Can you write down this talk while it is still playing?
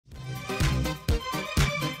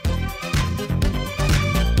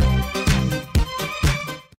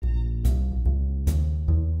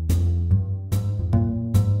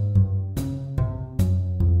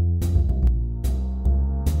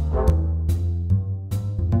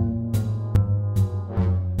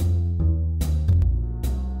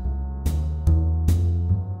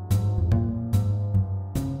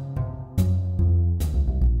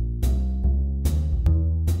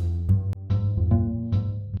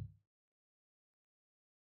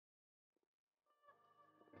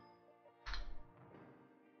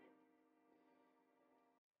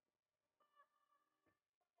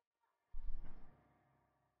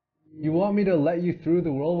You want me to let you through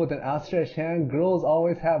the world with an outstretched hand? Girls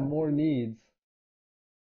always have more needs.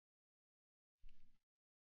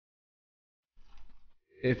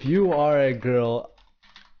 If you are a girl,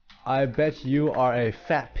 I bet you are a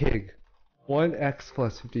fat pig. 1x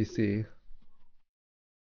plus 50c.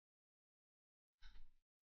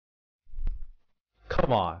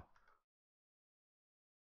 Come on.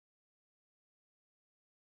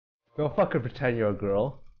 Don't fucking pretend you're a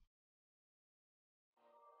girl.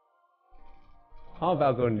 How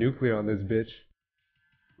about going nuclear on this bitch?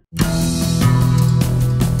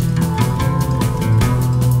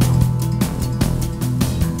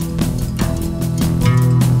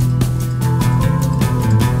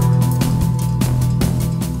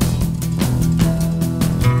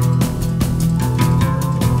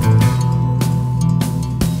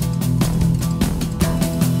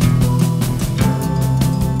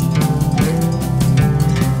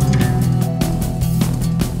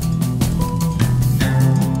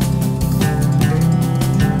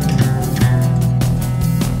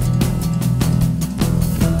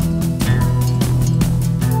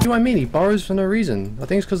 What do I mean? He borrows for no reason. I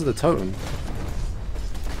think it's because of the totem.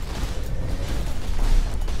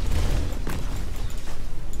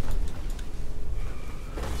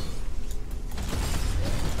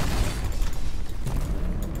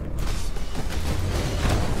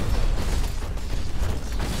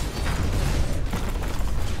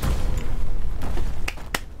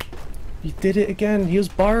 He did it again. He was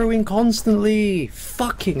borrowing constantly.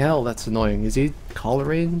 Fucking hell, that's annoying. Is he collar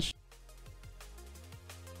range?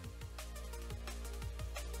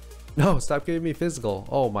 No, stop giving me physical.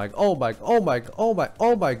 Oh my god.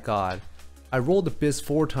 I rolled the biz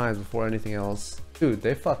 4 times before anything else. Dude,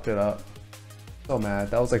 they fucked it up. So mad.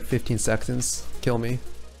 That was like 15 seconds. Kill me.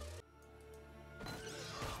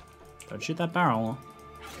 Don't shoot that barrel.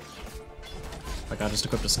 Like I just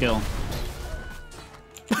equipped a skill.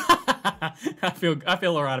 I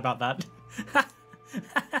feel alright about that.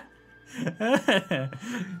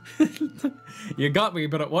 You got me,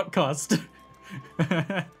 but at what cost?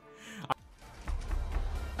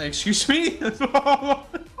 Excuse me? It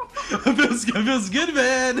feels good,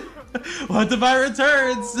 man. Want to buy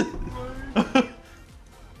returns? That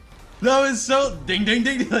was so ding ding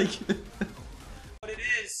ding like. What it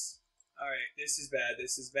is? All right, this is bad.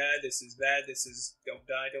 This is bad. This is bad. This is don't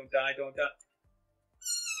die. Don't die. Don't die.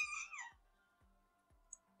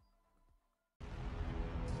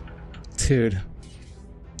 Dude.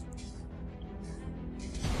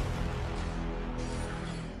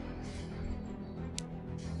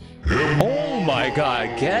 Oh my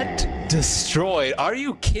god, get destroyed. Are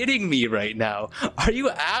you kidding me right now? Are you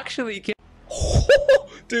actually kidding?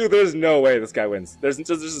 Dude, there's no way this guy wins. There's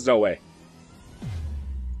just no way.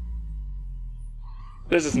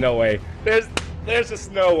 There's just no way. There's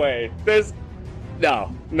just no way.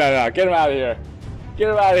 No, get him out of here. Get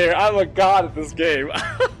him out of here. I'm a god at this game.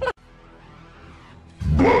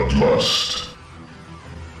 Bloodlust.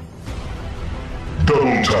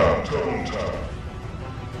 Double tap.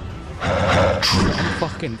 Hat-trick.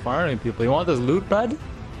 Fucking farming people. You want this loot, bud?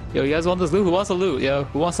 Yo, you guys want this loot? Who wants the loot? Yo,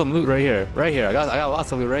 who wants some loot right here? Right here. I got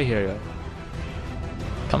lots of loot right here, yo.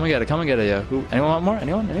 Come and get it. Come and get it, yo. Who? Anyone want more?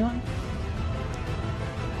 Anyone?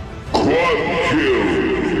 Quad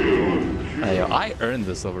kill. Hey, yo, I earned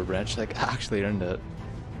this silver branch. Like, I actually earned it.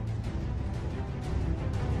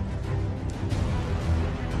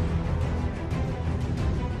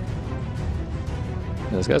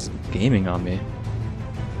 This guy's gaming on me.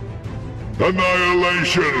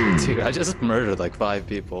 Annihilation. Dude, I just murdered like 5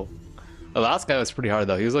 people. The last guy was pretty hard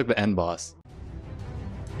though. He was like the end boss.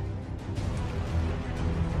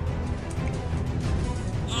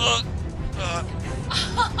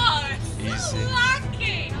 Easy.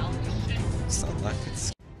 Lucky. Oh shit. It's not lucky. This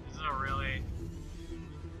is a really.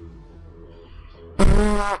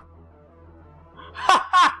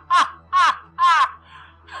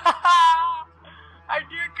 I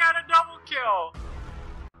did get a double kill.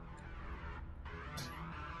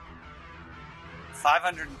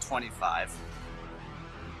 525.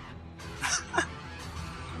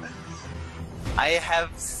 I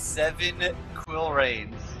have 7 quill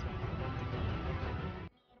reins.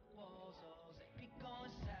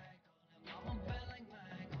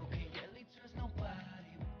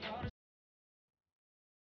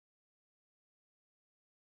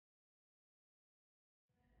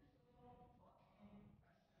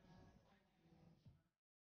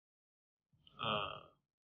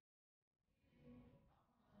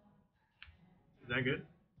 Is that good?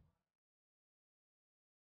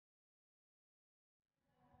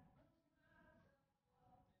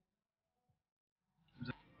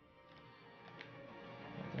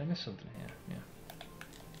 Did I miss something here.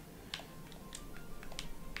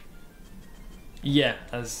 Yeah,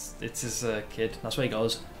 as it's his kid. That's where he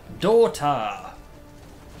goes. Daughter.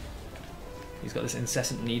 He's got this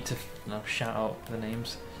incessant need to shout out the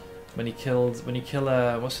names. When you kill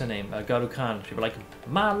what's her name? Garukan. She'll be like,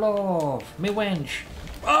 my love, me wench.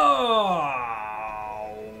 Oh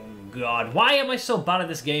God, why am I so bad at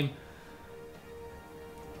this game?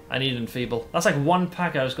 I need an enfeeble. That's like one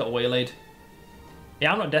pack I just got waylaid.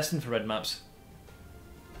 Yeah, I'm not destined for red maps.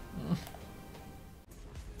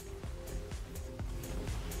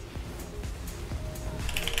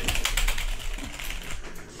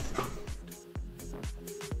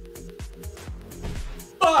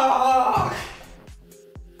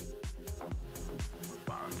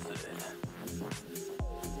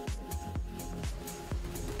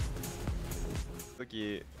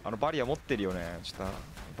バリア持ってるよね。ちょっと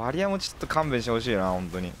バリアもちょっと勘弁してほしいな、本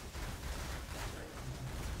当に。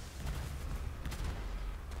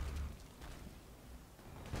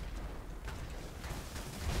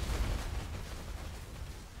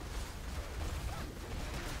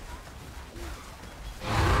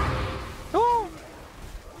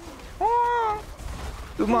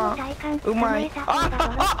うまい。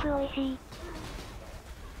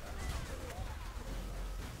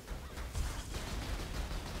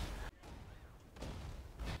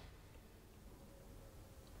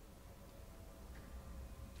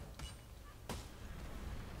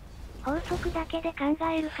法則だけで考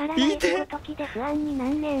えるからライブごときで不安にな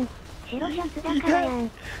んねん。白シャツだからや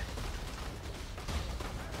ん。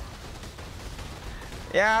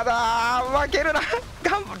やだー、負けるな。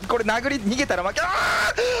これ殴り逃げたら負け。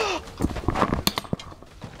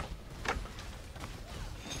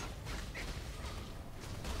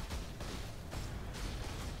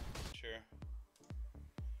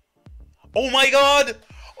Oh my god!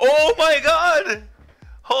 Oh my god!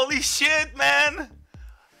 Holy shit, man!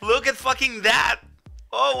 Look at fucking that!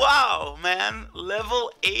 Oh wow, man!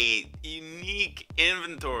 Level 8 unique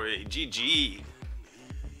inventory. GG.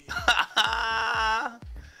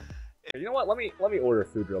 You know what? Let me order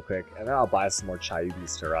food real quick, and then I'll buy some more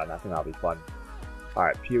Chayubis to run. I think that'll be fun. All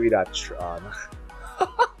right, PoE.tron.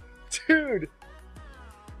 Dude,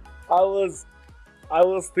 I was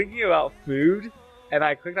thinking about food, and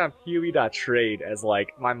I clicked on PoE.trade as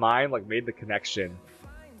like my mind like made the connection.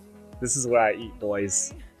 This is where I eat,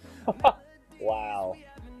 boys. Wow.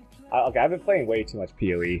 Okay, I've been playing way too much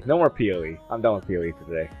PoE. No more PoE. I'm done with PoE for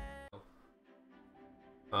today.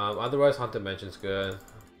 Otherwise, Haunted Mansion's good.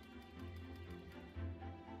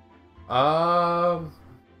 Wow,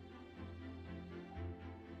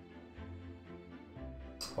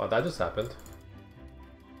 that just happened.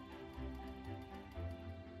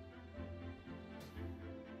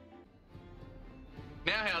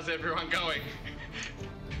 Now how's everyone going?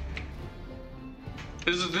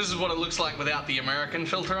 This is what it looks like without the American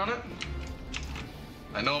filter on it.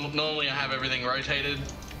 Normally I have everything rotated,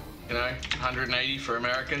 you know, 180 for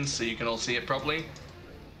Americans, so you can all see it properly.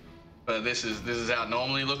 But this is how it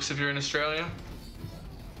normally looks if you're in Australia.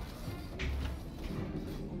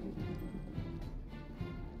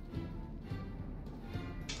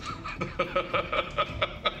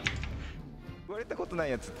言われたことない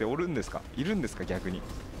やつっておるんですか？いるんですか逆に？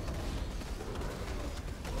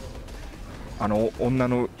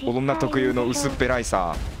女特有の薄っぺらい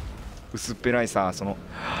さ、その。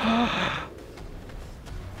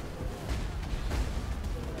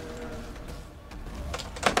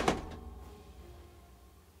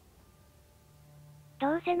ど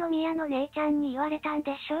うせ飲み屋の姉ちゃんに言われたん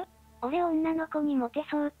でしょ？俺女の子にモテ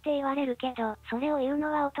そうって言われるけど、それを言う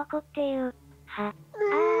のは男っていう。は。あ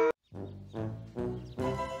ー。